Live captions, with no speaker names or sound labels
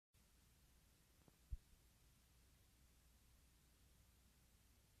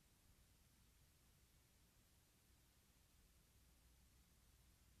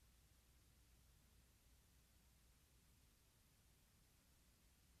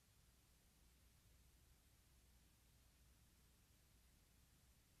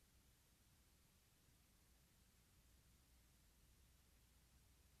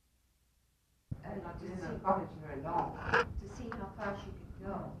very long. To see how far she could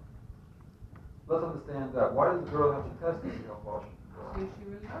go. Let's understand that. Why does the girl have to test to see how far she can go? See if she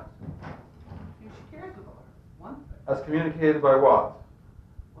really loves her. See if she cares about her. One thing. As communicated by what?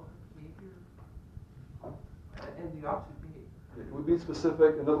 Well, behavior and the opposite behavior. It would be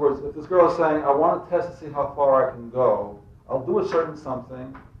specific. In other words, if this girl is saying, I want to test to see how far I can go, I'll do a certain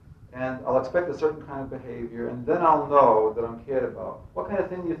something, and I'll expect a certain kind of behavior, and then I'll know that I'm cared about. What kind of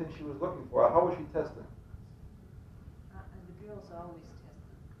thing do you think she was looking for? How was she testing? The girls always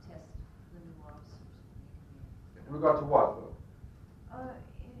test the new officers. In regard to what, though?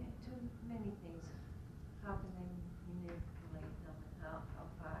 To many things. How can they manipulate them, and how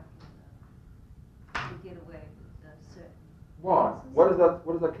far can they get away with certain Why? things? What does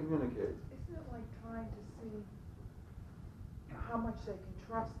that communicate? Isn't it like trying to see how much they can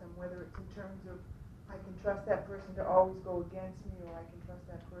trust them, whether it's in terms of I can trust that person to always go against me, or I can trust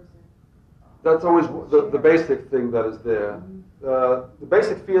that person. That's always the basic thing that is there. The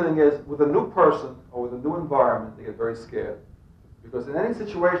basic feeling is with a new person or with a new environment, they get very scared. Because in any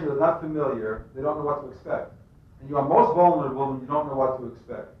situation that's not familiar, they don't know what to expect. And you are most vulnerable when you don't know what to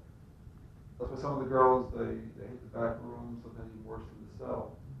expect. That's why some of the girls, they hate the back room, sometimes even worse than the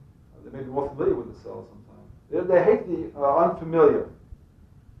cell. They may be more familiar with the cell sometimes. They hate the unfamiliar.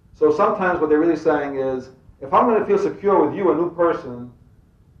 So sometimes what they're really saying is, if I'm going to feel secure with you, a new person,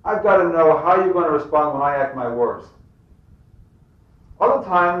 I've got to know how you're going to respond when I act my worst. Other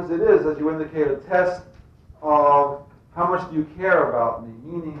times it is, as you indicate, a test of how much do you care about me,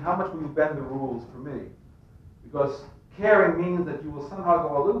 meaning how much will you bend the rules for me? Because caring means that you will somehow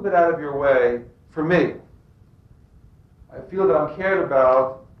go a little bit out of your way for me. I feel that I'm cared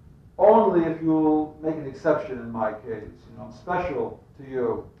about only if you'll make an exception in my case. I'm special to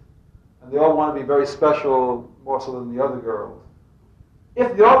you. And they all want to be very special, more so than the other girls.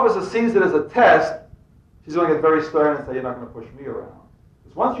 If the officer sees it as a test, she's going to get very stern and say, you're not going to push me around.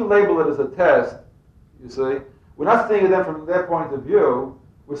 Because once you label it as a test, you see, we're not seeing it then from their point of view.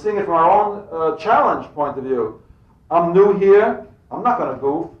 We're seeing it from our own challenge point of view. I'm new here. I'm not going to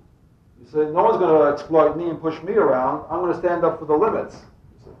goof. You see, no one's going to exploit me and push me around. I'm going to stand up for the limits.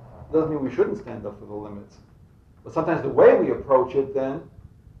 It doesn't mean we shouldn't stand up for the limits. But sometimes the way we approach it then,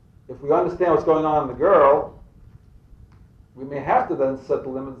 if we understand what's going on in the girl, we may have to then set the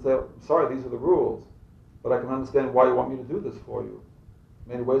limit and say, I'm sorry, these are the rules, but I can understand why you want me to do this for you.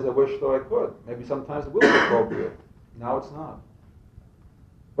 In many ways I wish that I could. Maybe sometimes it will be appropriate. Now it's not.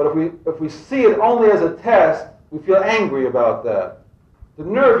 But if we see it only as a test, we feel angry about that. The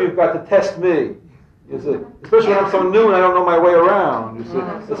nerve you've got to test me, you see, especially when I'm so new and I don't know my way around, you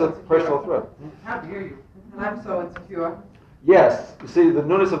see. It's a personal threat. How dare you? I'm so insecure. Yes, you see, the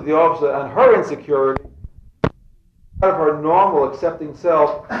newness of the officer and her insecurity, out of her normal accepting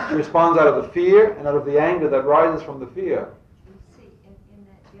self, she responds out of the fear and out of the anger that rises from the fear. You see, in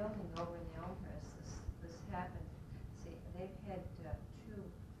that building over in Elmhurst, this happened. See, they've had two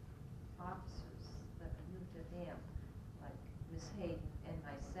officers that are new to them, like Miss Hayden and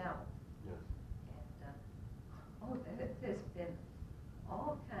myself. Yes. And there's been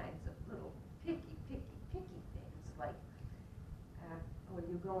all kinds of little picky things, like when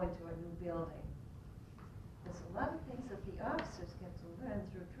you go into a new building. There's a lot of things that the officers get to learn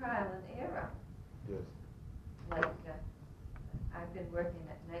through trial and error. Yes. Like, I've been working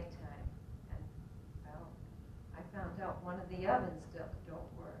at nighttime, and, well, I found out one of the ovens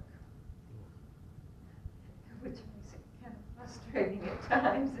don't work, which makes it kind of frustrating at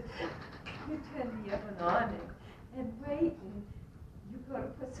times. You turn the oven on and wait, and you go to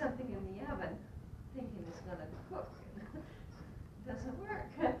put something in the oven, thinking it's going to cook. It doesn't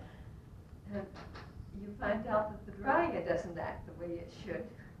work. And you find out that the dryer doesn't act the way it should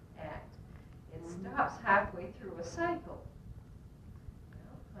act. It stops halfway through a cycle.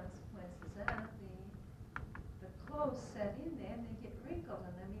 Consequences are the clothes set in there and they get wrinkled,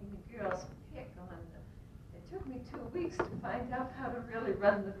 and I mean the girls pick on them. It took me 2 weeks to find out how to really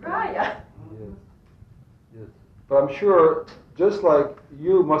run the dryer. Yes. Yes. But I'm sure, just like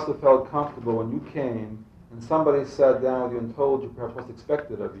you must have felt comfortable when you came and somebody sat down with you and told you perhaps what's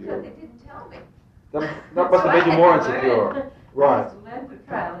expected of you. But they didn't tell me. That must have made you more insecure. Right. I had to learn through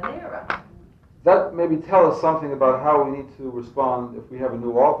trial and error. That maybe tell us something about how we need to respond if we have a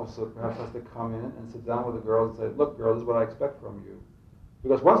new officer, perhaps has to come in and sit down with the girls and say, look, girls, this is what I expect from you.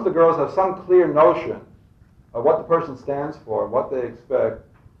 Because once the girls have some clear notion of what the person stands for, what they expect,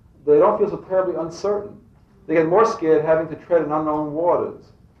 they don't feel so terribly uncertain. They get more scared having to tread in unknown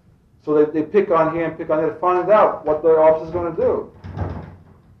waters. So they pick on here and pick on there to find out what the officer is going to do.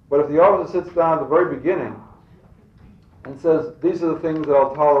 But if the officer sits down at the very beginning and says, these are the things that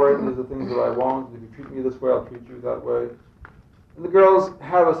I'll tolerate, and these are the things that I won't. If you treat me this way, I'll treat you that way. And the girls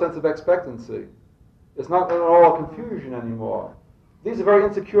have a sense of expectancy. It's not at all confusion anymore. These are very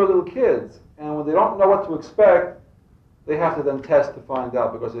insecure little kids, and when they don't know what to expect, they have to then test to find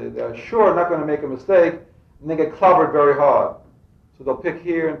out, because they're sure not going to make a mistake, and they get clobbered very hard. So they'll pick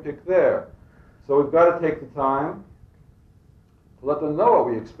here and pick there. So we've got to take the time to let them know what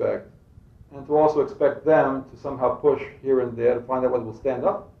we expect, and to also expect them to somehow push here and there to find out whether we'll stand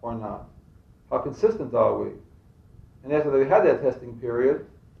up or not. How consistent are we? And after they've had that testing period,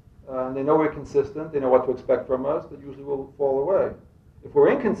 and they know we're consistent, they know what to expect from us, that usually will fall away. If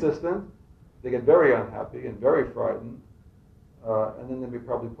we're inconsistent, they get very unhappy and very frightened, and then they may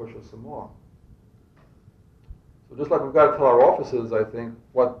probably push us some more. So just like we've got to tell our officers, I think,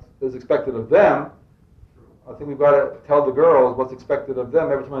 what is expected of them, I think we've got to tell the girls what's expected of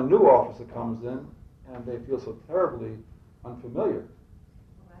them every time a new officer comes in and they feel so terribly unfamiliar.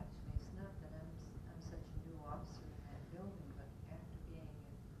 Well, actually, it's not that I'm such a new officer in that building, but after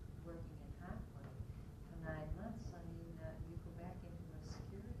working in Heartfelt for 9 months, I mean, you go back into a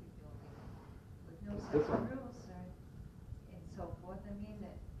security building with no It's such different. rules and so forth. I mean,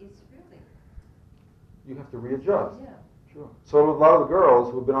 it's really, You have to readjust. yeah. Sure. So a lot of the girls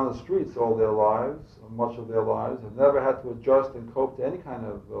who have been on the streets all their lives, or much of their lives, have never had to adjust and cope to any kind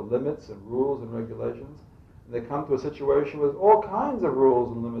of limits and rules and regulations. And they come to a situation with all kinds of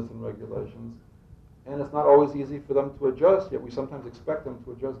rules and limits and regulations. And it's not always easy for them to adjust, yet we sometimes expect them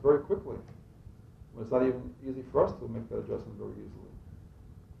to adjust very quickly. When it's not even easy for us to make that adjustment very easily.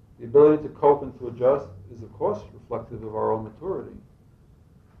 The ability to cope and to adjust is, of course, reflective of our own maturity.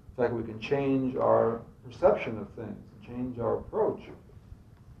 The fact that we can change our perception of things, change our approach.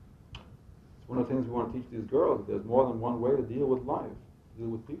 It's one of the things we want to teach these girls, that there's more than one way to deal with life, deal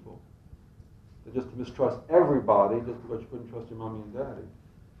with people. That just to mistrust everybody just because you couldn't trust your mommy and daddy.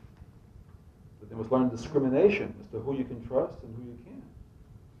 But they must learn discrimination as to who you can trust and who you can't.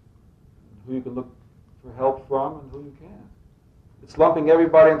 And who you can look for help from and who you can't. It's lumping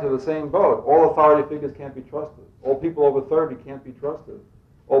everybody into the same boat. All authority figures can't be trusted. All people over 30 can't be trusted.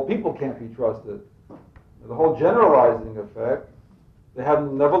 All people can't be trusted. The whole generalizing effect, they have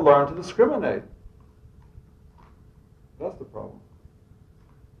never learned to discriminate. That's the problem.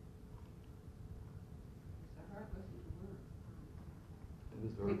 It's a hard lesson to learn. It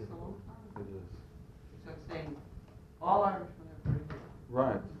is very Takes a difficult. long time. It is. It's like saying, all Irishmen are pretty good.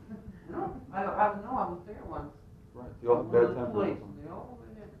 Right. No, I was there once. Right. They all have One of bad those tempers. places, They all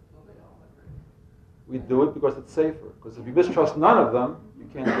went in, so they all went in. We do it because it's safer. Because if you mistrust none of them, you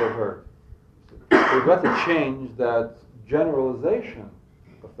can't get hurt. So we've got to change that generalization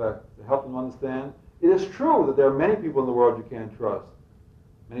effect to help them understand it is true that there are many people in the world you can't trust.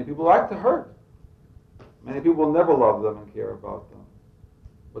 Many people like to hurt. Many people will never love them and care about them.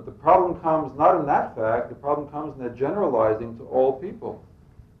 But the problem comes not in that fact, the problem comes in that generalizing to all people.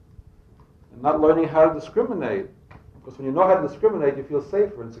 And not learning how to discriminate. Because when you know how to discriminate, you feel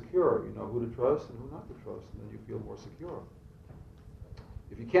safer and secure. You know who to trust and who not to trust, and then you feel more secure.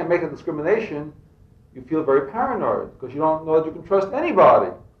 If you can't make a discrimination, you feel very paranoid because you don't know that you can trust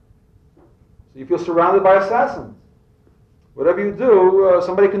anybody. So you feel surrounded by assassins. Whatever you do,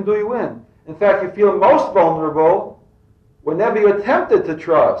 somebody can do you in. In fact, you feel most vulnerable whenever you're tempted to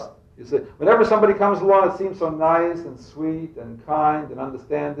trust. You see, whenever somebody comes along that seems so nice and sweet and kind and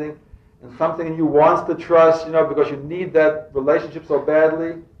understanding, and something in you wants to trust, because you need that relationship so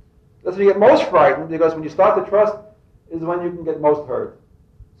badly, that's when you get most frightened, because when you start to trust is when you can get most hurt.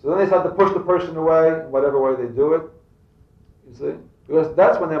 So then they start to push the person away, whatever way they do it, you see? Because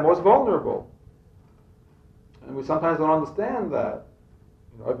that's when they're most vulnerable. And we sometimes don't understand that.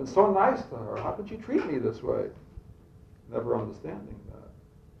 I've been so nice to her. How could she treat me this way? Never understanding that.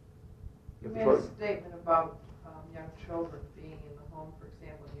 You made a statement about young children being in the home, for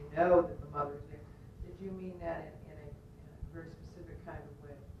example, and you know that the mother's there. Did you mean that in a very specific kind of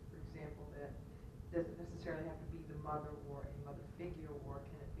way? For example, that doesn't necessarily have to be the mother or a mother figure, or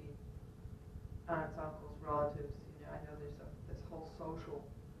can it be aunts, uncles, relatives? I know there's this whole social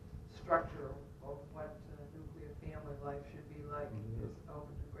structure of what nuclear family life should be like. It's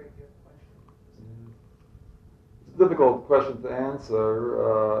open to a great deal of questions. It's a difficult question to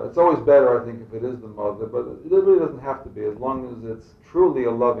answer. It's always better, I think, if it is the mother, but it really doesn't have to be, as long as it's truly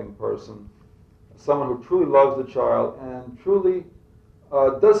a loving person, someone who truly loves the child and truly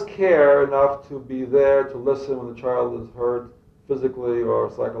does care enough to be there to listen when the child is hurt physically or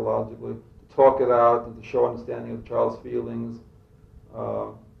psychologically, to talk it out and to show understanding of the child's feelings.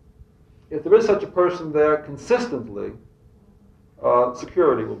 If there is such a person there consistently,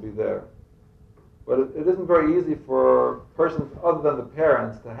 security will be there. But it isn't very easy for persons other than the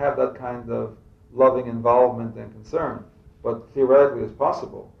parents to have that kind of loving involvement and concern. But theoretically, it's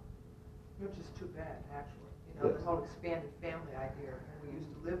possible. Which is too bad, actually. Yes. The whole expanded family idea. And we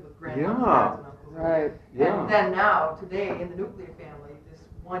used to live with Yeah. grandmothers and uncles. Right. Yeah. And then now, today, in the nuclear family, this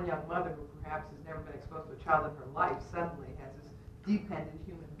one young mother who perhaps has never been exposed to a child in her life suddenly has this dependent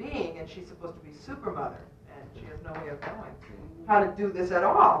human being, and she's supposed to be super mother, and she has no way of knowing how to do this at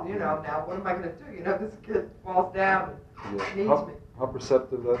all. Now what am I going to do? This kid falls down and needs me. How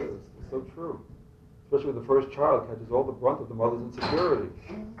perceptive that is. It's so true. Especially with the first child, catches all the brunt of the mother's insecurity.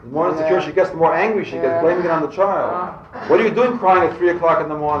 The more insecure she gets, the more angry she gets, blaming it on the child. What are you doing crying at 3 o'clock in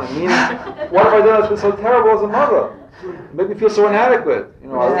the morning? Meaning, what have I done that's been so terrible as a mother? It made me feel so inadequate. It's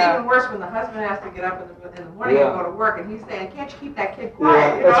even worse when the husband has to get up in the morning and go to work, and he's saying, "Can't you keep that kid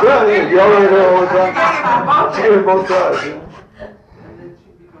quiet?" That's right. You're yelling at her all the time. You're She's both sides. Yeah. And then she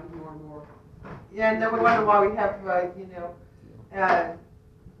becomes more and more. Yeah, and then we wonder why we have,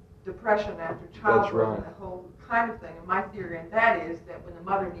 depression after childbirth and the whole kind of thing. And my theory on that is that when the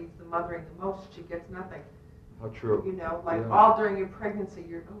mother needs the mothering the most, she gets nothing. How true. All during your pregnancy,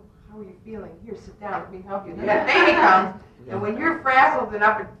 you're, how are you feeling? Here, sit down, let me help you. And then that baby comes, and when you're frazzled and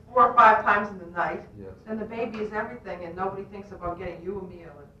up at 4 or 5 times in the night, then the baby is everything, and nobody thinks about getting you a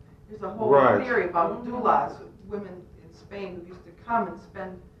meal. And there's a whole theory about doulas, women in Spain who used to come and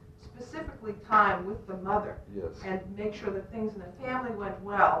spend specifically time with the mother and make sure that things in the family went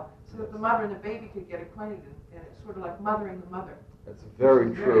well so that the mother and the baby could get acquainted, and it's sort of like mothering the mother. That's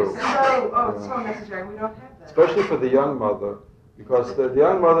very true. It's so necessary. We don't have that. Especially for the young mother, because the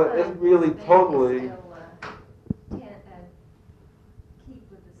young mother isn't really totally... keep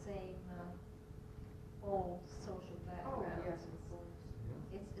with the same old social background.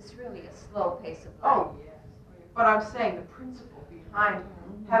 It's really a slow pace of life. Oh, yes. But I'm saying the principle behind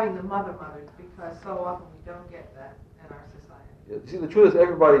having the mothers, because so often we don't get that in our society. See, the truth is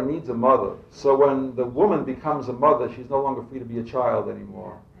everybody needs a mother. So when the woman becomes a mother, she's no longer free to be a child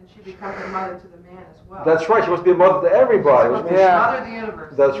anymore. And she becomes a mother to the man as well. That's right. She must be a mother to everybody. She must be mother of the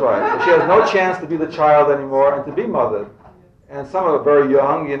universe. That's right. She has no chance to be the child anymore and to be mothered. And some are very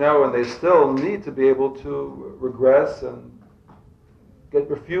young, and they still need to be able to regress and get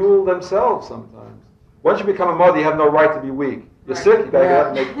refueled themselves sometimes. Once you become a mother, you have no right to be weak. You're sick, you gotta get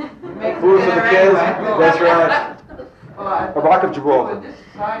up and make food for the kids. That's right. A rock of Gibraltar. In this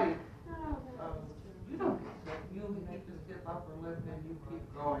society, you don't get sick. You just get up and live, and you keep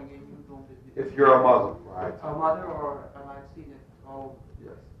going, and you don't get If you're a mother, right? a mother, or I've seen it all.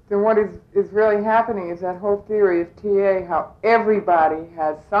 Yes. Then what is really happening is that whole theory of TA, how everybody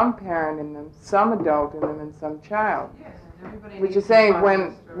has some parent in them, some adult in them, and some child. Yes, everybody Which needs is saying to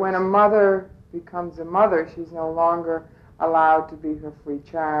when a mother becomes a mother, she's no longer allowed to be her free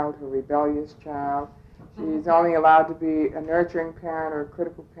child, her rebellious child. She's only allowed to be a nurturing parent or a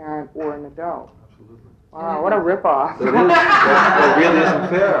critical parent or an adult. Absolutely. Wow, what a ripoff. That really isn't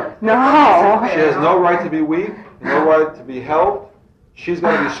fair. No. She has no right to be weak, no right to be helped. She's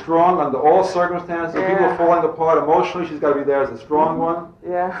got to be strong under all circumstances. If people are falling apart emotionally, she's got to be there as a strong one.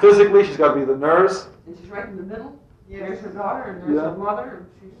 Yeah. Physically, she's got to be the nurse. And she's right in the middle. Yes. There's her daughter, and there's her mother, and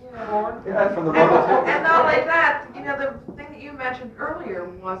she's born. Yeah, from the mother. And not only that, the thing that you mentioned earlier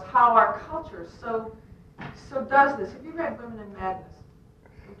was how our culture so does this. Have you read Women in Madness,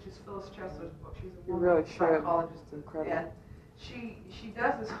 which is Phyllis Chesler's book? She's a You woman really should. psychologist. It's incredible. And she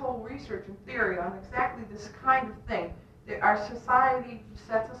does this whole research and theory on exactly this kind of thing. That our society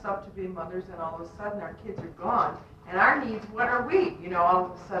sets us up to be mothers, and all of a sudden our kids are gone. And our needs, what are we? All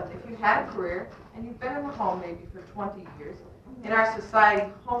of a sudden, if you've had a career and you've been in the home maybe for 20 years, in our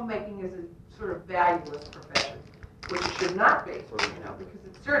society, homemaking is a sort of valueless profession, which it should not be, because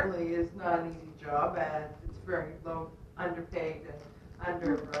it certainly is not an easy job, and it's very low, underpaid,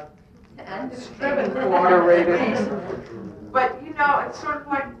 and striven for. Underrated. But it's sort of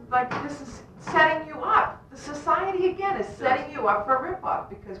like this is setting you up. The society again is setting you up for a ripoff,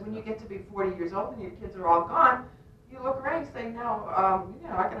 because when you get to be 40 years old and your kids are all gone, you look around and say,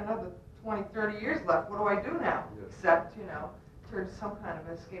 I got another 20, 30 years left. What do I do now? Yes. Except, turn to some kind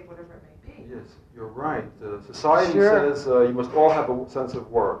of escape, whatever it may be. Yes, you're right. Society says you must all have a sense of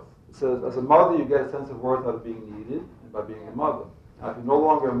worth. It says as a mother you get a sense of worth out of being needed and by being a mother. Now if you're no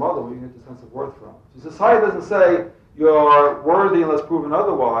longer a mother, where do you get the sense of worth from? So society doesn't say you're worthy unless proven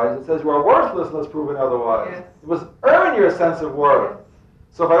otherwise. It says you are worthless unless proven otherwise. Yes. You must earn your sense of worth.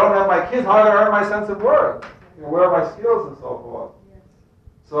 Yes. So if I don't have my kids, how am I going to earn my sense of worth? Where are my skills and so forth? Yes.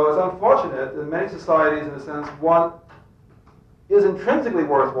 So it's unfortunate in many societies, in a sense, one is intrinsically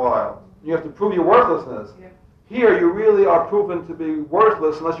worthwhile. You have to prove your worthlessness. Yeah. Here, you really are proven to be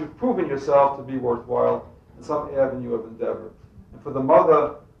worthless unless you've proven yourself to be worthwhile in some avenue of endeavor. And for the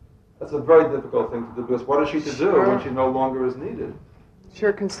mother, that's a very difficult thing to do, because what is she to do when she no longer is needed?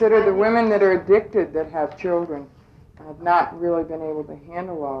 Sure, consider the women that are addicted that have children and have not really been able to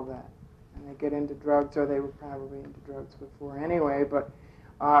handle all that. And they get into drugs, or they were probably into drugs before anyway, but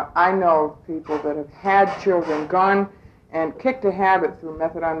I know of people that have had children, gone and kicked a habit through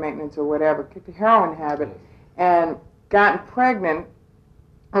methadone maintenance or whatever, kicked a heroin habit, and gotten pregnant,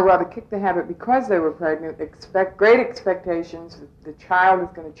 or rather kicked the habit because they were pregnant, expect great expectations that the child is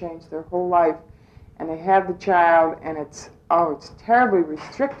going to change their whole life, and they have the child, and it's terribly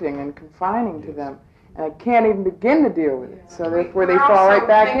restricting and confining to them, and they can't even begin to deal with it. So therefore they fall right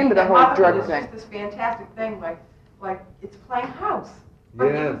back into the whole drug thing. It's just this fantastic thing, like it's playing house. But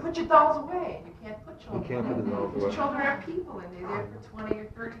you can put your dolls away, and you can't put children. You can't put the dolls away. Because children are people, and they're there for 20 or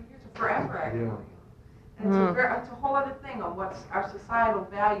 30 years, or forever, actually. Yeah. And it's a whole other thing on what our societal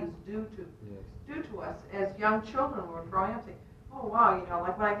values do to us as young children when we're growing up. Say, oh wow,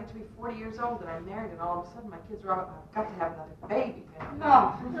 like when I get to be 40 years old and I'm married, and all of a sudden my kids are all, I've got to have another baby,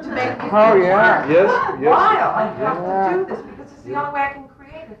 to make me Oh, yeah. Yes. While I have to do this because it's the only way I can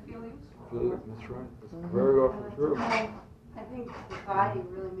create and feel useful. That's right. That's very often true. I think society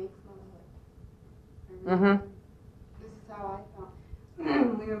really makes motherhood. This is how I felt.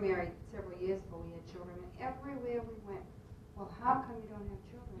 We were married several years before we had children, and everywhere we went, well, how come you don't have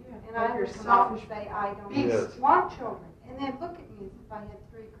children? Yeah, And like I you're would come out and selfish say, I don't beast. want children. And they'd look at me as if I had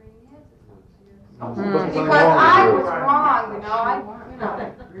 3 green hairs or something. There's something Because wrong I with was you. wrong,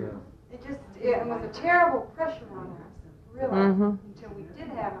 it was a terrible pressure on us, really, until we did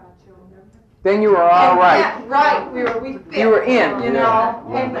have our children. Then you were all right. Yeah, right, we fit. You were in. You know,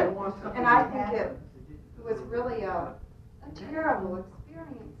 Yeah. and I think it was really a terrible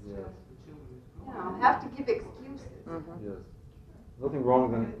experience to, have to give excuses. Yes. Nothing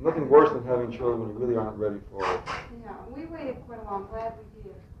worse than having children when you really aren't ready for it. Yeah, we waited quite a long, glad we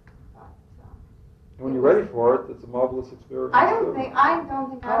did. But, And when you're ready for it, it's a marvelous experience. I don't too. think I was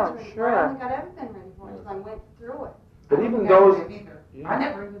ready for it. I don't think I'd ever been ready for it until I went through it. But even those. I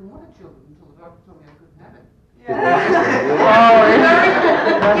never even wanted children until the doctor told me I couldn't have it. Yes, and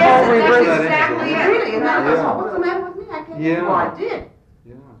that's exactly it. Really, and I was Yeah. like, what's the matter with me? I can't. Yeah. Well, I did.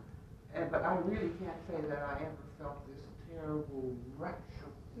 Yeah. But I really can't say that I ever felt this terrible rush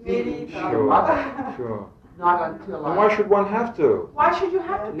of Me being neither. a mother. Sure. Not until And why should one have to? Why should you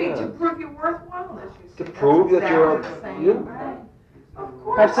have to be Yeah. to prove your worthwhileness? You see? To prove that you're. That's exactly Yeah. the same. Right. Of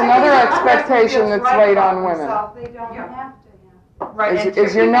course. That's I another think if somebody expectation feels that's right laid about on women. themselves, They don't Yeah. have to. Right. and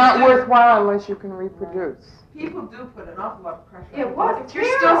Is you're people not do- worthwhile unless you can reproduce. People do put an awful lot of pressure on It you. was If you're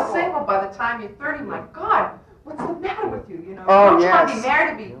still terrible. single by the time you're 30, my God, what's the matter with you? You know, Oh, don't you want to yes. be married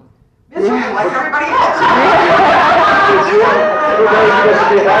to be miserable like everybody else?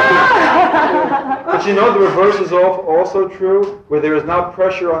 But you know the reverse is also true, where there is now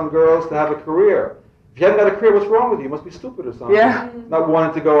pressure on girls to have a career. If you haven't got a career, what's wrong with you? You must be stupid or something. Yeah. Not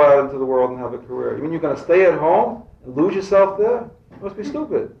wanting to go out into the world and have a career. You mean you're going to stay at home and lose yourself there? You must be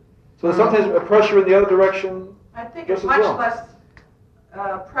stupid. So there's sometimes a pressure in the other direction. I think Just it's as much well.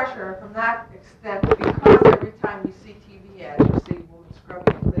 less pressure from that extent because every time you see TV ads, you see women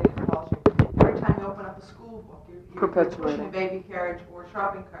scrubbing and cleaning and polishing. Every time you open up a school book, you're pushing a baby carriage or a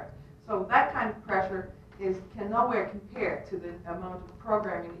shopping cart. So that kind of pressure can nowhere compare to the amount of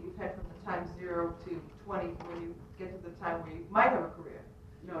programming that you've had from the time 0 to 20 when you get to the time where you might have a career.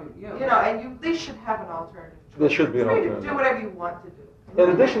 No, yeah. You know, and you at least should have an alternative choice. There should be an Free to alternative. do whatever you want to do. In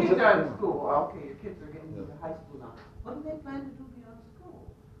addition Your kids are in to. school. Okay, your kids are getting into high school now. What do they plan to do beyond school?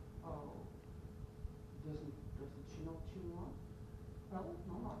 Oh, doesn't she know what she wants? Well,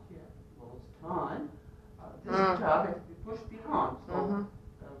 no, not yet. Well, it's time. This child has to be pushed beyond. So,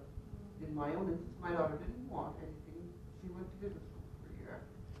 in my own instance, my daughter didn't want anything. She went to business school for a year.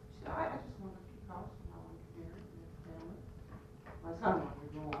 She said, I just want to keep house and I want to get married and have a family. My son wanted to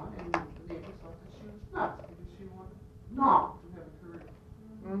go on, and the neighbors thought that she was nuts because she wanted not to have a career.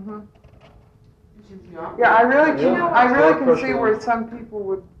 And she was young. Yeah, I really can. Yeah. I really It's can very see where some people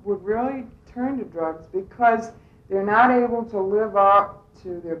would really turn to drugs because they're not able to live up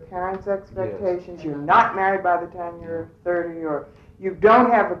to their parents' expectations. You're not married by the time you're 30, or you don't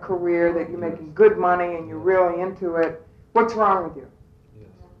have a career that you're making good money and you're really into it. What's wrong with you? Yes.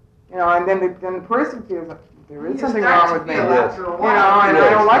 You know, and then the person feels like there is You something start wrong to with me. feel Yes. after a You know, while. and Yes. I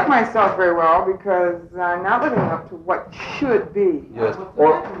don't like myself very well because I'm not living up to what should be. Yes. What's the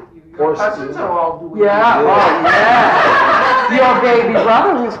matter with you? Your cousins are all doing Yeah, it. oh yeah. Your baby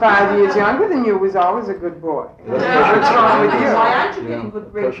brother, who's 5 years younger than you, was always a good boy. That's What's wrong with you? Why aren't you Yeah, getting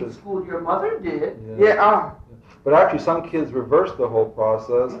good grades in pressure. school? Your mother did. Yeah, But actually, some kids reverse the whole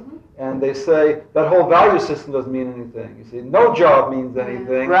process, and they say that whole value system doesn't mean anything. You see, no job means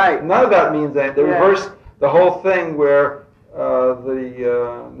anything. Right. None of that means anything. They Yeah. reverse the whole thing where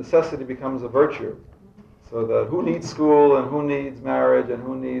the necessity becomes a virtue. So that who needs school and who needs marriage and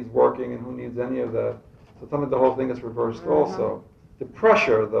who needs working and who needs any of that. So something the whole thing is reversed also. The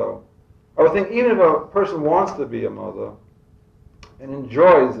pressure, though. I would think even if a person wants to be a mother and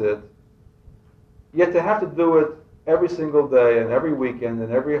enjoys it, yet to have to do it every single day and every weekend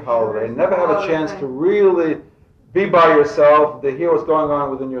and every holiday, and never have a chance to really be by yourself, to hear what's going on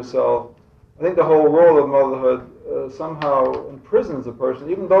within yourself. I think the whole role of motherhood somehow imprisons a person,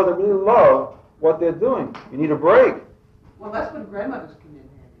 even though they really love what they're doing. You need a break. Well, that's when grandmothers come in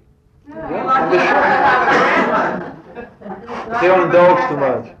handy. You're lucky to have a grandmother. If they don't indulge too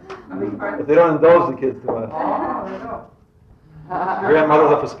much. I mean, pardon? If they don't indulge the kids too much. Oh, there you go.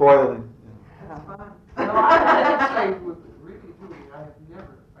 Grandmothers are for spoiling. That's fine. No, I say, with really, truly, I have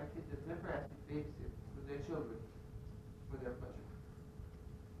never, my kids have never asked me to babysit for their children for their pleasure.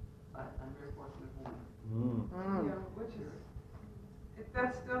 I'm very fortunate woman. Yeah, which is,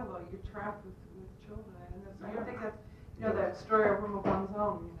 that's still though, you're trapped with children, and that's, I think that's, that story of room of one's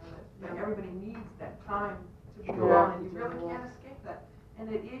own, that everybody needs that time to be Sure. alone, and you really can't escape that. And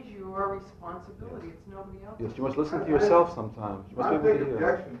it is your responsibility, it's nobody else's. Yes, you must listen to yourself sometimes. You must My be able big to hear.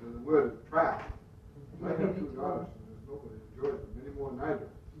 objection to the word is trap. I have two daughters, and there's nobody enjoys them any more than I do.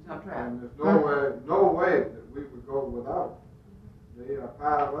 She's not trapped. And there's no way that we would go without them. They are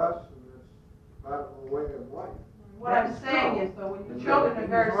part of us, and it's part of the way of life. What I'm saying is though, when your And children are he's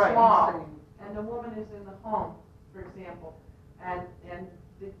very right, he's small, saying- and the woman is in the home, for example, and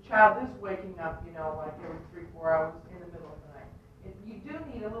the child is waking up, like every 3-4 hours in the middle of the night. You do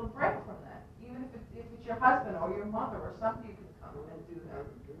need a little break from that, even if it's your husband or your mother or somebody who can come and do that.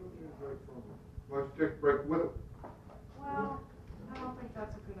 Why don't you take a break with them? Well, I don't think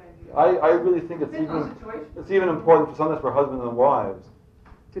that's a good idea. I really think it's Depends on the even, situation. it's even important for sometimes for husbands and wives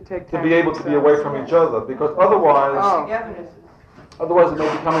To take to time be for able to be themselves. away from each other, because otherwise, Oh. Togetherness is. otherwise it may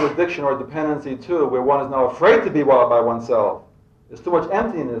become an addiction or a dependency too, where one is now afraid to be by oneself. There's too much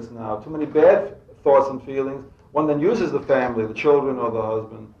emptiness now, too many bad thoughts and feelings. One then uses the family, the children or the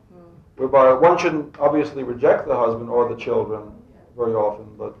husband, whereby one shouldn't obviously reject the husband or the children very often,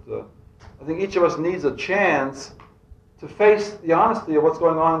 but I think each of us needs a chance to face the honesty of what's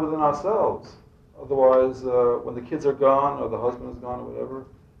going on within ourselves. Otherwise, when the kids are gone or the husband is gone or whatever,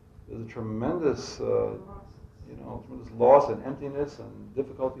 there's a tremendous, tremendous loss and emptiness and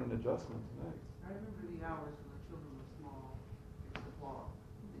difficulty in adjustment to make. I remember the hours when the children were small, it's the clock,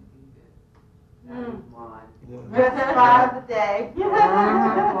 thinking that that was mine. Best part of the day. You're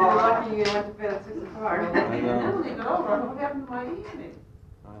lucky you went to bed at 6 o'clock. I And know. then when they got older, what happened to my evening?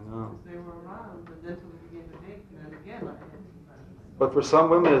 I know. Since they were around, and then till they began to date, and then again, I had to. But for some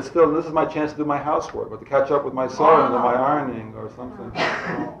women, it's still, this is my chance to do my housework, or to catch up with my sewing or my ironing or something.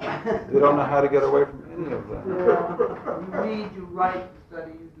 They don't know how to get away from any of that. You read, you write, you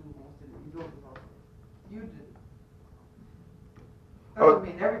study, you do most of it. You don't do most of it. You did. Doesn't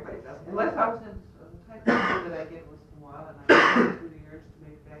mean everybody does. Unless I was in the type of food that I get once in a while, and I went through the urge to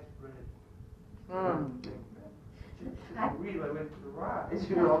make batch bread. I read, I went to the rise,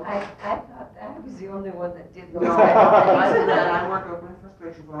 you know. I thought I was the only one that did No, those. I did that. I work out my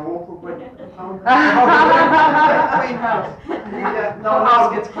frustration, but I won't cook bread. Clean house. No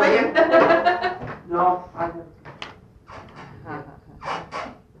house gets clean. No, I never.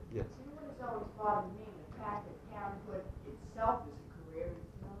 Yes. What has always bothered me, the fact that parenthood itself is a career, is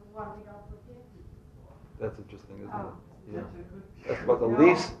the only one we don't prepare people for. That's interesting, isn't Oh. it? Yeah. That's about the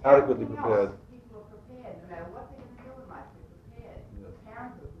least adequately Everything prepared. else, people are prepared, no matter what they're going to do in life, they're prepared. Yes.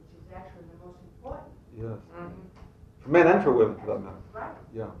 Parenthood, which is actually the most important. Yes. For men and for women, for that matter. Right.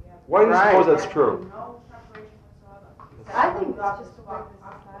 Yeah. Why do you suppose that's true? No separation whatsoever. I think it's just the way the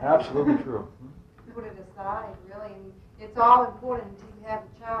society. Absolutely true. Put it aside, really, and it's all important until you have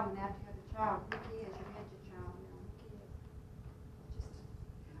a child, and after you have a child, who cares? You had your child, who cares?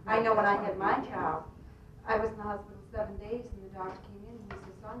 I know when I had my child, I was in the hospital 7 days, and the doctor came in, and he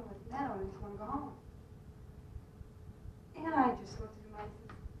said, "Son, what's the matter? I just want to go home." And I just looked at him, I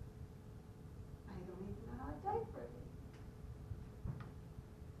said, "I don't even know how to diaper it."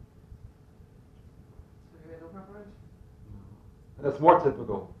 So you had no preparation? And that's more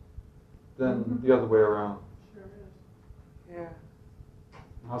typical than the other way around. Sure is. Yeah.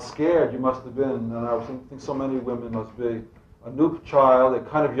 How scared you must have been, and I think so many women must be. A new child, they're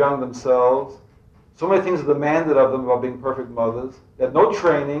kind of young themselves. So many things are demanded of them about being perfect mothers. They have no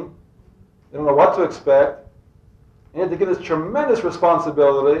training. They don't know what to expect. And they get this tremendous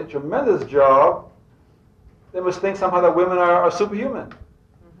responsibility, tremendous job. they must think somehow that women are superhuman.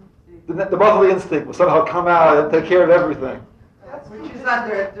 The motherly instinct will somehow come out and take care of everything. Which is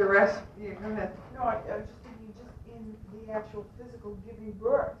under duress. Yeah, go ahead. No, I was just thinking just in the actual physical giving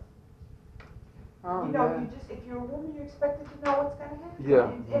birth. Oh, You know, yeah. you just, if you're a woman, you're expected to know what's going to happen.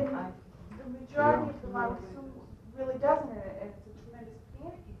 Yeah. And the majority of them, I would assume, really doesn't, and it's a tremendous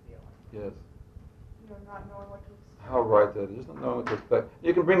panicky feeling. Yes. You know, not knowing what to expect. How right that is. Just not knowing what to expect.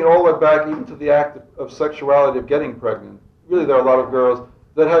 You can bring it all the way back even to the act of sexuality, of getting pregnant. Really, there are a lot of girls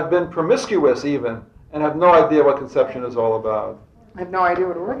that have been promiscuous even and have no idea what conception is all about. I have no idea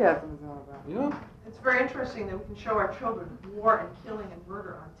what orgasm is all about. Yeah. It's very interesting that we can show our children war and killing and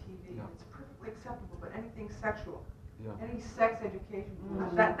murder on TV. Yeah. It's perfectly acceptable, but anything sexual, Yeah. any sex education,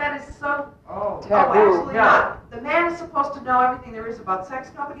 that is so Taboo. absolutely not. The man is supposed to know everything there is about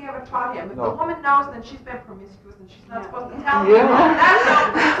sex. Nobody ever taught him. If No. the woman knows, then she's been promiscuous and she's not supposed to tell Yeah.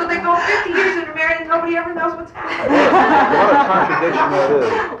 him. That's so they go 50 years into marriage and nobody ever knows what's happening. What a contradiction that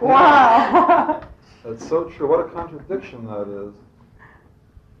is. Wow. That's so true. What a contradiction that is.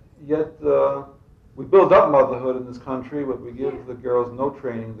 Yet we build up motherhood in this country, but we give the girls no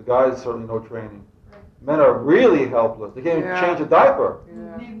training. The guys certainly no training. Men are really helpless. They can't even Yeah. change a diaper.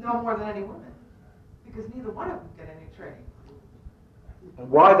 Yeah. Need no more than any woman, because neither one of them get any training. And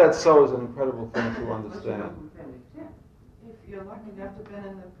why that's so is an incredible thing to understand. If you're lucky enough to have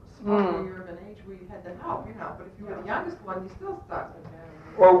been in the spot where you're of an age where you had the help, but if you were the youngest one, you still stuck.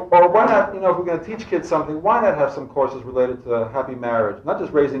 Or why not, if we're going to teach kids something, why not have some courses related to happy marriage? Not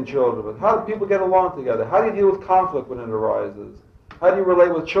just raising children, but how do people get along together? How do you deal with conflict when it arises? How do you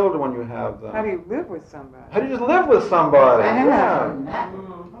relate with children when you have them? How do you live with somebody? How do you just live with somebody? Yeah.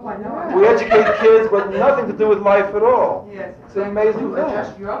 Oh, I know. We educate kids, but nothing to do with life at all. Yes. It's an amazing You thing.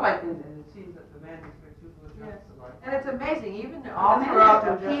 adjust your life, and it seems that the man expects you to adjust the life. And it's amazing, even all throughout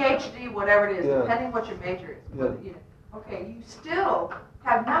the PhD, whatever it is, Yeah. depending what your major is. Yeah. Okay, you still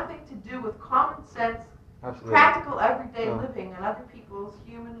have nothing to do with common sense, Absolutely. practical everyday Yeah. living and other people's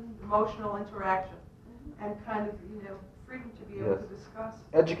human emotional interaction, and kind of, freedom to be able Yes. to discuss.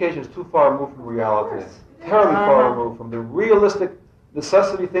 Education is too far removed from reality. Of course, it is. Terribly far removed from the realistic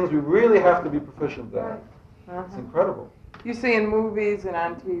necessity things we really have to be proficient at. Uh-huh. It's incredible. You see in movies and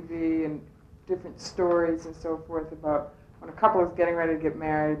on TV and different stories and so forth about when a couple is getting ready to get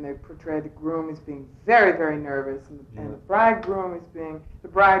married and they portray the groom as being very, very nervous and the bridegroom is the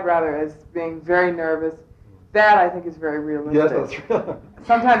bride is being very nervous. That I think is very realistic. Yes, that's real.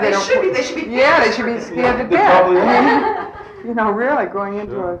 Sometimes They don't. should be. They should be. Yeah, they should be scared to They death. probably I mean, really going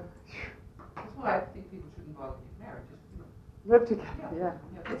into Sure. That's why I think people shouldn't bother with marriage. live together.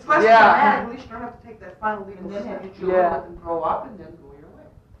 Yeah. It's less Yeah. dramatic. At least you don't have to take that final legal And then have step. your children, Yeah. let them grow up, and then go your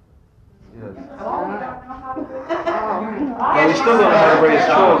way. Yes. Oh, you don't know how to do it? Well, we still don't know how to raise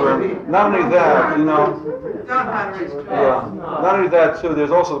children. Not only that, Don't know how to raise children. not only that too,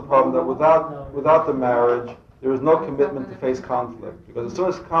 there's also the problem that without the marriage, there is no commitment to face conflict. Because as soon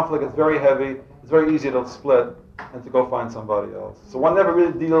as conflict is very heavy, it's very easy to split and to go find somebody else. So one never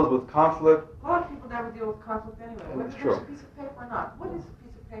really deals with conflict. A lot of people never deal with conflict anyway. And Whether it's there's a true. piece of paper or not. What is a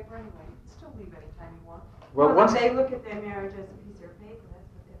piece of paper anyway? You can still leave anytime you want. Well, once They look at their marriage as a piece of paper, that's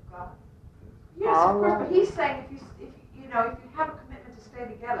what they've got. Yes, All of course. But right. he's saying if you have a commitment to stay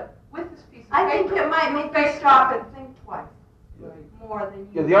together with this piece of I paper, think it might make you face stop off and think twice, more than you.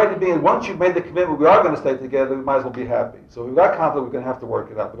 Yeah, the idea being, once you've made the commitment, we are going to stay together, we might as well be happy. So if we've got conflict, we're going to have to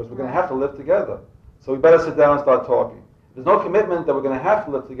work it out, because we're going to have to live together. So we better sit down and start talking. If there's no commitment that we're going to have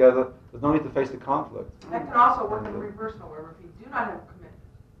to live together, there's no need to face the conflict. That can also work in reverse, however. If you do not have a commitment,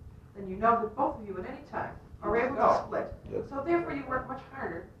 then you know that both of you at any time are able to split. Yes. So therefore you work much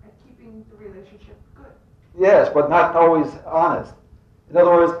harder at keeping the relationship good. Yes, but not always honest. In other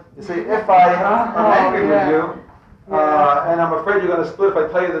words, you see, if I am angry with you, and I'm afraid you're going to split if I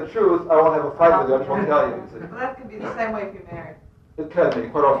tell you the truth, I won't have a fight with you, I just won't tell you. See. But that can be the same way if you're married. It can be,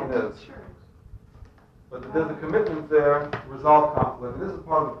 quite often is. Sure. But if there's a commitment there to resolve conflict, and this is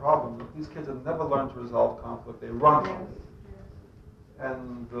part of the problem, that these kids have never learned to resolve conflict, they run from it.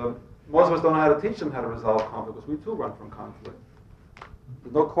 And most of us don't know how to teach them how to resolve conflict, because we too run from conflict.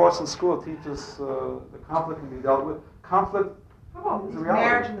 There's no course in school that teaches the conflict can be dealt with. Conflict How about is these a reality.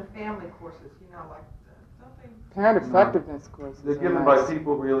 marriage and the family courses, like, don't they? Parent effectiveness courses. They're are given nice. by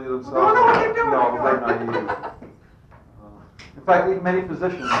people really themselves. Well, they don't know what they're doing. No, very naive. In fact, even many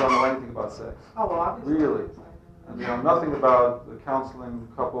physicians don't know anything about sex. Oh, well, obviously. Really. And they know nothing about the counseling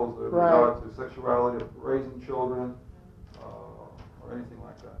couples with regard to sexuality, raising children, or anything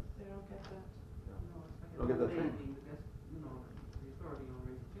like that. They don't get that. You don't get that thing.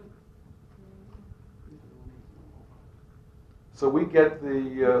 So we get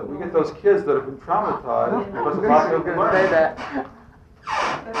those kids that have been traumatized because of lack of learning.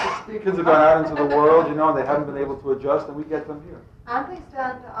 Kids have gone out into the world, and they haven't been able to adjust, and we get them here. Aren't they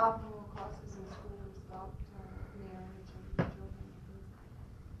starting to offer more courses in schools about marriage and children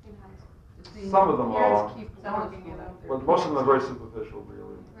in high school? Some of them are, Parents keep working it out there. but most of them are very superficial,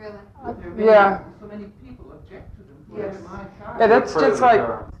 really. Really? Yeah. So many people object to them. Yes. My child. Yeah, that's Afraid of just the like,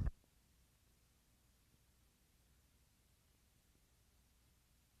 parents.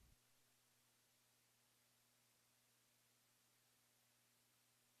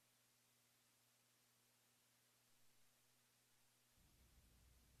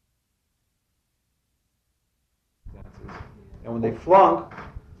 And when they flunk,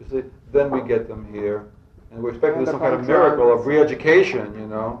 you see, then we get them here, and we're expecting some kind of miracle of re-education, I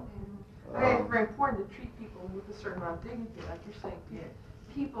think it's very important to treat people with a certain amount of dignity, like you're saying.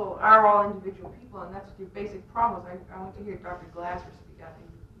 People are all individual people, and that's your basic problems. I went to hear Dr. Glasser speak. I think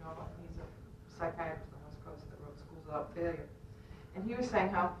you know about him. He's a psychiatrist on the West Coast that wrote Schools Without Failure. And he was saying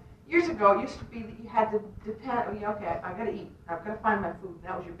how years ago it used to be that you had to depend, okay, I've got to eat. I've got to find my food. And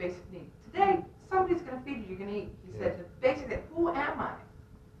that was your basic need. Today, somebody's going to feed you. You're going to eat. He said, basically, who am I?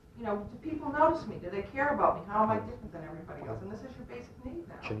 Do people notice me? Do they care about me? How am I different than everybody else? And this is your basic need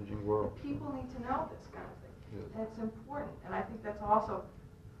now. Changing world. People need to know this kind of thing. Yes. And it's important. And I think that's also,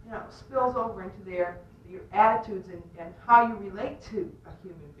 spills over into your attitudes and how you relate to a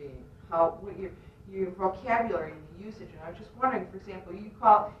human being. What your vocabulary and your usage. And I was just wondering, for example, you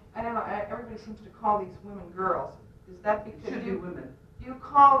call, I don't know, everybody seems to call these women girls. Is that because Should be women. you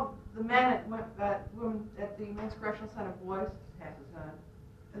call the men women at the Men's Correctional Center boys? Half the time.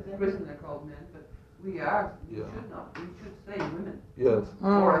 At the prison they're called men, but we should not. We should say women. Yes.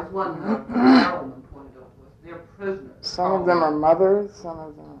 Or as one Carolyn pointed out to us, they're prisoners. some of them are mothers, some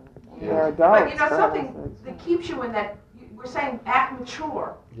of them are adults. But something that keeps you in that, we're saying act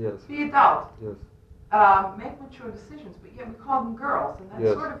mature, Yes. be adult, Yes. make mature decisions, but yet we call them girls, and that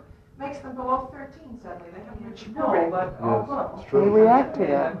Yes. sort of makes them below 13 suddenly. They haven't reached No, puberty. but Yes, look. it's true. We react to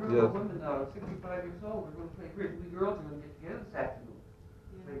And that. a group Yes. of women, 65 years old, we're going to play bridge. We girls are going to get together this afternoon.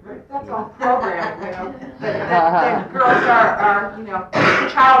 Play bridge. That's all programming, that girls are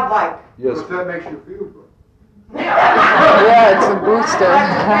childlike. Yes. But that makes you feel good. Yeah, it's a booster.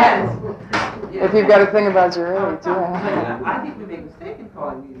 Yeah. If you've got to think about your age, yeah. I think we make a mistake in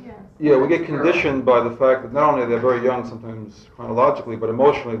calling these. Yeah, we get conditioned by the fact that not only they're very young, sometimes chronologically, but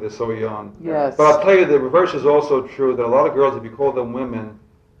emotionally they're so young. Yes. But I'll tell you, the reverse is also true, that a lot of girls, if you call them women,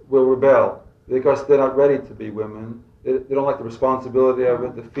 will rebel because they're not ready to be women. They don't like the responsibility of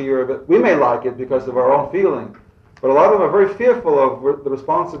it, the fear of it. We may like it because of our own feeling, but a lot of them are very fearful of the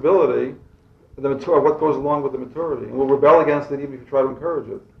responsibility, of what goes along with the maturity, and will rebel against it even if you try to encourage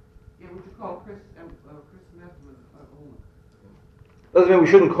it. Yeah, would you call Chris Messerman a woman? Doesn't mean we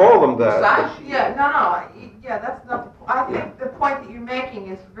shouldn't call them that. but- Yeah, that's not the point. I think the point that you're making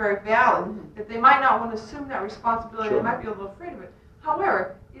is very valid, that they might not want to assume that responsibility, Sure. they might be a little afraid of it.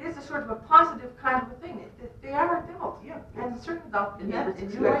 However, it is a sort of a positive kind of a thing. They are adults, and certain adult And behavior that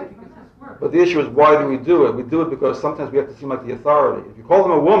is is right expected because from them. this works. But the issue is, why do we do it? We do it because sometimes we have to seem like the authority. If you call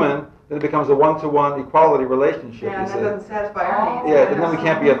them a woman, then it becomes a one-to-one equality relationship, Yeah, you and that see. doesn't satisfy our needs. Yeah, and then we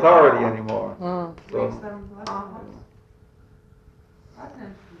can't be authority anymore. Mm. So, Makes them less complex. That's an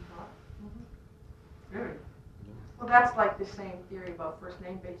interesting thought. Very. Well, that's like the same theory about first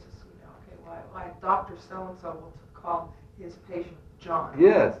name basis. Okay, why Dr. So-and-so will call his patient John.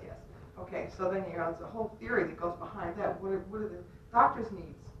 Yes. Okay, so then there's a whole theory that goes behind that. What are the doctor's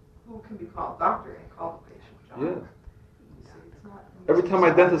needs? Who can be called doctor and call the patient John? yes. You see, it's not- Every time my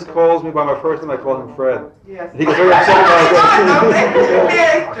dentist calls me by my first name, I call him Fred. Yes. He gets very upset about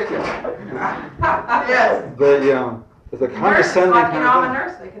that. Yes. There's a condescending Like, kind I'm a of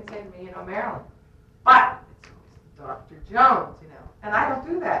nurse, they can say to me, Marilyn, but it's Dr. Jones, and I don't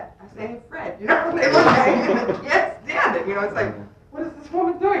do that. I say, hey, Fred, and they look at me and they can't stand it, it's like, what is this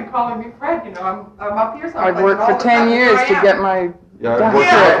woman doing calling me Fred, I'm up here someplace. I've worked and all for of a sudden 10 years here I to am. get my Yeah, I've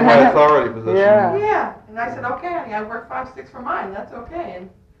worked for my authority position. Yeah. Yeah, and I said, okay, honey, I work 5, 6 for mine, that's okay, and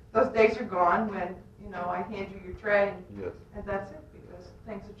those days are gone when, I hand you your tray, Yes. and that's it, because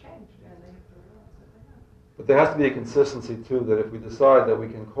things have changed, and they have to realize that they have. But there has to be a consistency too, that if we decide that we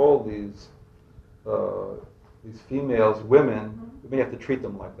can call these females women, we may have to treat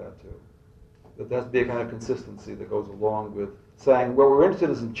them like that too. That there has to be a kind of consistency that goes along with saying what we're interested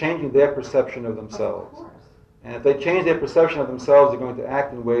is in changing their perception of themselves. Of course. And if they change their perception of themselves, they're going to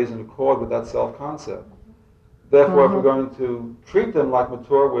act in ways in accord with that self-concept. Therefore, if we're going to treat them like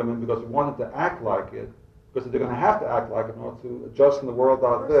mature women because we want them to act like it, because they're going to have to act like it in order to adjust in the world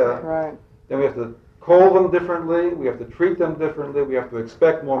out there, Right. then we have to call them differently, we have to treat them differently, we have to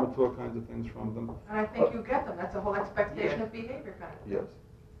expect more mature kinds of things from them. And I think you get them. That's a whole expectation of behavior kind of thing. Yes.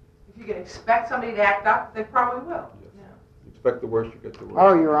 If you can expect somebody to act up, they probably will. Yes. You know. You expect the worst, you get the worst.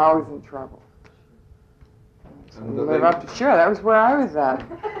 Oh, you're always in trouble. And You live up to, sure, that was where I was at.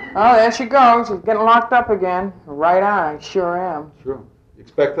 Oh, there she goes. She's getting locked up again. Right on, I sure am. Sure. You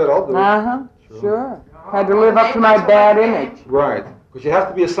expect that, I'll do it. Uh-huh, Sure. sure. Had to live up to my bad image. Right. Because you have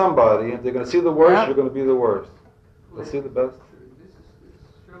to be a somebody. If they're going to see the worst, Yeah. you're going to be the worst. They'll see the best. This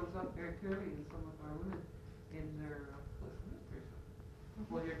shows up very clearly in some of our women in their ministries.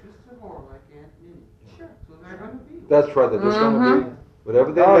 Well, you're just a whore like Aunt Minnie. Sure. So they're going to be. That's right. They're just going to be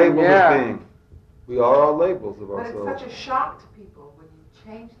whatever they Oh, label yeah. as being. We are our labels of But it's ourselves. such a shock to people when you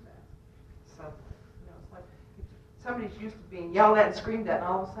change that. So, you know, it's like if somebody's used to being yelled at and screamed at, and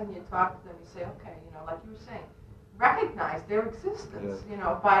all of a sudden you talk to them, you say, okay, you know, like you were saying, recognize their existence, Yes. you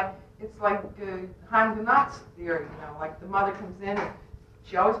know, by, it's like Heim Knott's theory, you know, like the mother comes in and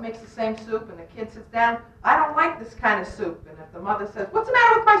she always makes the same soup, and the kid sits down, I don't like this kind of soup. And if the mother says, what's the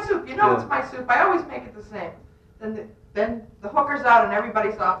matter with my soup? You know Yeah. it's my soup. I always make it the same. Then the hooker's out and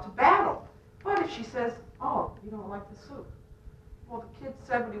everybody's off to battle. But if she says, oh, you don't like the soup. Well, the kid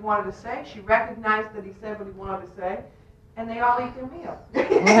said what he wanted to say. She recognized that he said what he wanted to say. And they all eat their meal.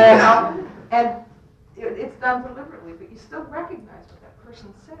 You know? And it's done deliberately. But you still recognize what that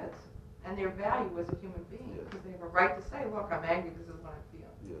person says and their value as a human being. Yes. Because they have a right to say, look, I'm angry. This is what I feel.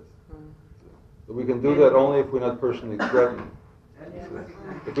 Yes. But we can do that only if we're not personally threatened.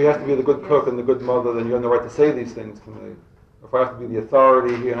 If we have to be the good cook and the good mother, then you have the right to say these things to me. If I have to be the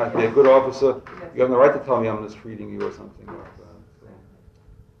authority here and I have to be a good officer, you have the right to tell me I'm mistreating you or something like that.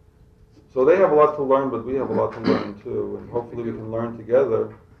 So they have a lot to learn, but we have a lot to learn too. And hopefully we can learn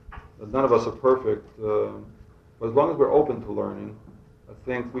together. None of us are perfect. But as long as we're open to learning, I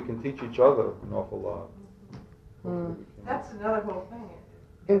think we can teach each other an awful lot. Hopefully we can. That's another whole thing.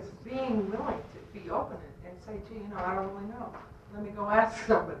 It's Being willing to be open and say, gee, you know, I don't really know. Let me go ask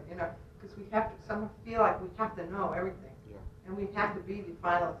somebody, you know, because we have to, some feel like we have to know everything. Yeah. And we have to be the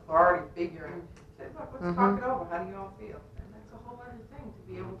final authority figure and say, look, let's talk it over. How do you all feel? And that's a whole other thing,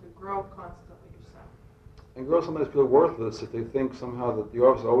 to be able to grow constantly yourself. And girls sometimes feel worthless if they think somehow that the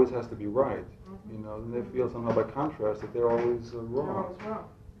officer always has to be right. You know, and they feel somehow by contrast that they're always You're wrong. always wrong.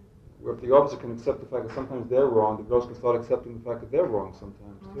 Where if the officer can accept the fact that sometimes they're wrong, the girls can start accepting the fact that they're wrong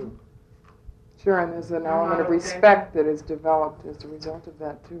sometimes too. sure, and there's an element of okay. respect that is developed as a result of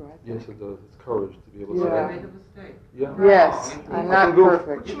that too, I think. Yes, it does. It's courage to be able to So say Yeah. they that. made a mistake. Yeah. Yes, I I'm can not go-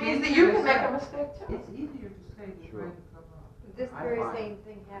 perfect. Which means that you can make a mistake too. It's easier to say than Sure. trying to cover up. This I very find. same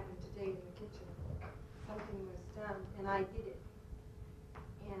thing happened today in the kitchen. Something was done, and I did it.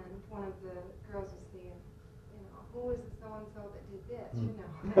 And one of the girls was saying, you know, who was the so-and-so that did this, you know?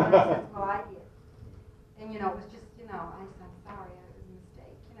 And I said, well, I did. And, you know, it was just, you know, I said, I'm sorry, it was a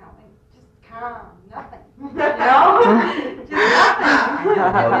mistake, you know, and just calm, nothing. You know? Just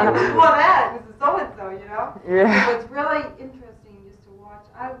nothing. Before that, it was a so-and-so, you know? Yeah. So it's really interesting just to watch.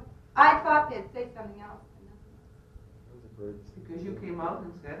 I thought they'd say something else, but nothing. Because you came out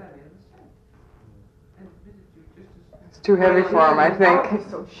and said, I made a mistake. And admitted you just as. It's too heavy for them, I was think.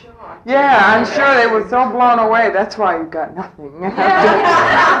 so shocked. Yeah, I'm sure they were so blown away. That's why you got nothing.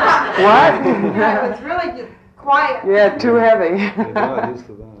 Yeah. What? Yeah, it was really just quiet. Yeah, too heavy. They're not used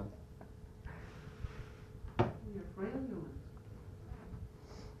to that. You're afraid of humans.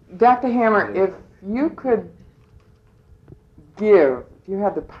 Dr. Hammer, if you could give, if you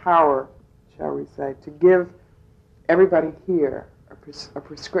had the power, shall we say, to give everybody here a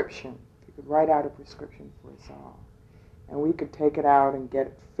prescription, if you could write out a prescription for us all, and we could take it out and get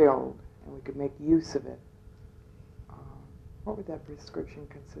it filled, and we could make use of it, what would that prescription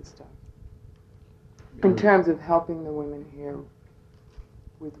consist of? In terms of helping the women here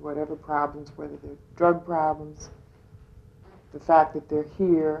with whatever problems, whether they're drug problems, the fact that they're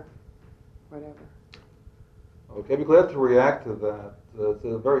here, whatever. Okay, I'd be glad to react to that. It's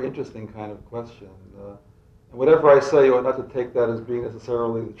a very interesting kind of question. And whatever I say, you ought not to take that as being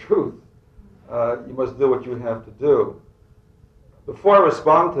necessarily the truth. You must do what you have to do. Before I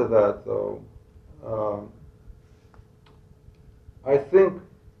respond to that, though, I think,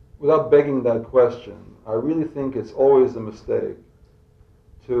 without begging that question, I really think it's always a mistake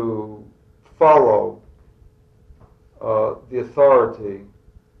to follow the authority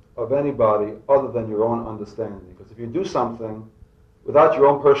of anybody other than your own understanding. Because if you do something without your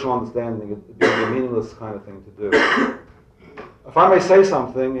own personal understanding, it becomes a meaningless kind of thing to do. If I may say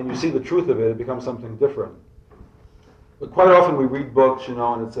something and you see the truth of it, it becomes something different. But quite often we read books, you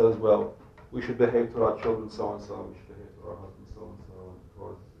know, and it says, well, we should behave to our children so-and-so, we should behave to our husbands so-and-so, and of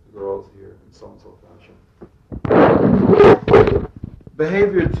course, the girls here in so-and-so fashion.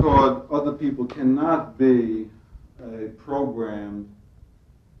 Behavior toward other people cannot be a programmed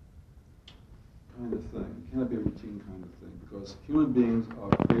kind of thing. It cannot be a routine kind of thing, because human beings are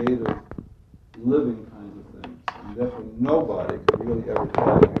creative, living kinds of things, and therefore nobody can really ever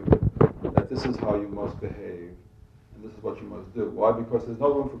tell you that this is how you must behave and this is what you must do. Why? Because there's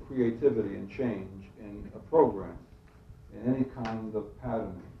no room for creativity and change in a program, in any kind of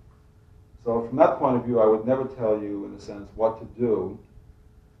patterning. So from that point of view, I would never tell you, in a sense, what to do,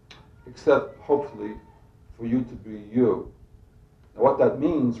 except hopefully for you to be you. Now what that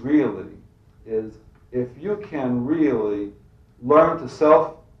means really is if you can really learn to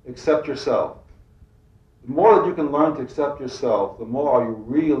self-accept yourself, the more that you can learn to accept yourself, the more are you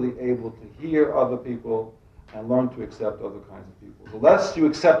really able to hear other people and learn to accept other kinds of people. The less you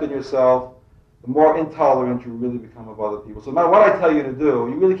accept in yourself, the more intolerant you really become of other people. So no matter what I tell you to do,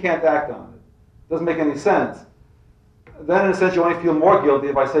 you really can't act on it. It doesn't make any sense. Then in a sense you only feel more guilty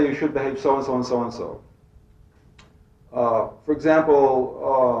if I say you should behave so and so and so and so. For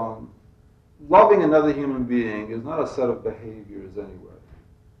example, loving another human being is not a set of behaviors anyway.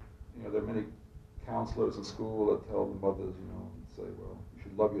 You know, there are many counselors in school that tell the mothers, you know, and say, well, you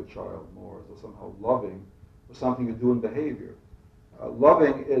should love your child more. So somehow loving was something you do in behavior.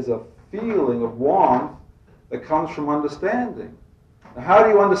 Loving is a feeling of warmth that comes from understanding. Now, how do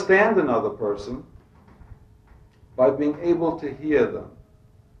you understand another person? By being able to hear them.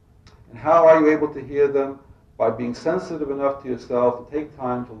 And how are you able to hear them? By being sensitive enough to yourself to take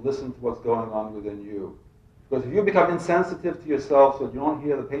time to listen to what's going on within you. Because if you become insensitive to yourself so that you don't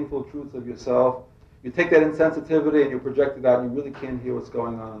hear the painful truths of yourself, you take that insensitivity and you project it out and you really can't hear what's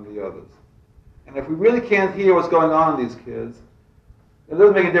going on in the others. And if we really can't hear what's going on in these kids, it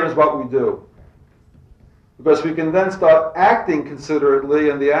doesn't make a difference what we do. Because we can then start acting considerately,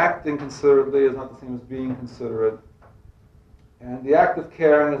 and the acting considerately is not the same as being considerate. And the act of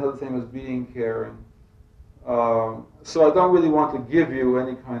caring is not the same as being caring. So I don't really want to give you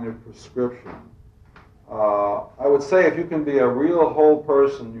any kind of prescription. I would say if you can be a real whole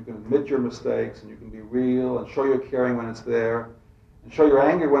person, you can admit your mistakes, and you can be real, and show your caring when it's there, and show your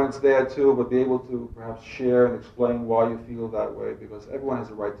anger when it's there too, but be able to perhaps share and explain why you feel that way, because everyone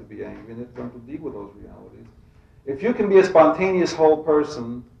has a right to be angry, and it's going to deal with those realities. If you can be a spontaneous whole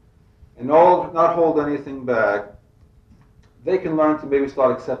person, and not hold anything back, they can learn to maybe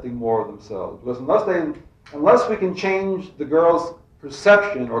start accepting more of themselves. Because unless we can change the girl's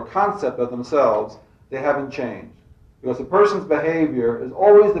perception or concept of themselves, they haven't changed. Because a person's behavior is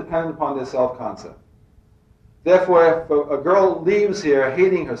always dependent upon their self-concept. Therefore, if a girl leaves here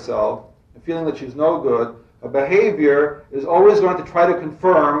hating herself and feeling that she's no good, her behavior is always going to try to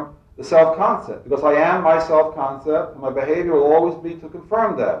confirm the self-concept. Because I am my self-concept, and my behavior will always be to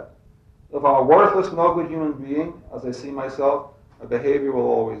confirm that. If I'm a worthless, no good human being, as I see myself, my behavior will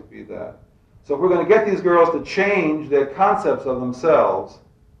always be that. So if we're going to get these girls to change their concepts of themselves,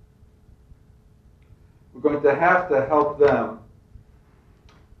 we're going to have to help them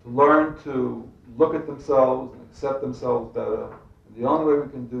to learn to look at themselves and accept themselves better. And the only way we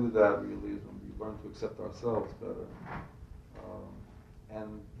can do that really is when we learn to accept ourselves better.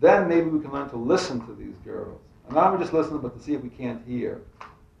 And then maybe we can learn to listen to these girls. And not just listen, but to see if we can't hear.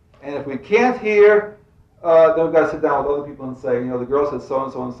 And if we can't hear, then we've got to sit down with other people and say, you know, the girl said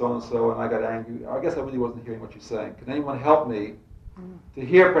so-and-so and so-and-so, and I got angry. I guess I really wasn't hearing what she's saying. Can anyone help me to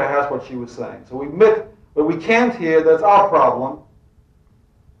hear perhaps what she was saying? So we admit what we can't hear, that's our problem,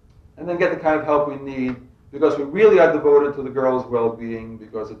 and then get the kind of help we need, because we really are devoted to the girl's well-being,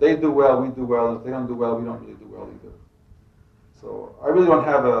 because if they do well, we do well, and if they don't do well, we don't really do well either. So I really don't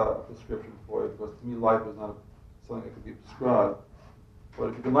have a prescription for it, because to me life is not something that could be prescribed. But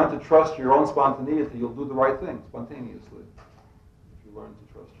if you can learn to trust your own spontaneity, you'll do the right thing spontaneously, if you learn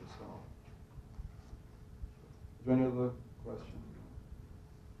to trust yourself. Is there any other questions?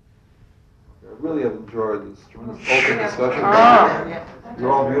 Okay, I really have enjoyed this tremendous open discussion. Oh.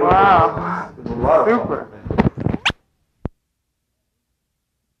 You're all beautiful. Wow. It's been a lot of fun. Super.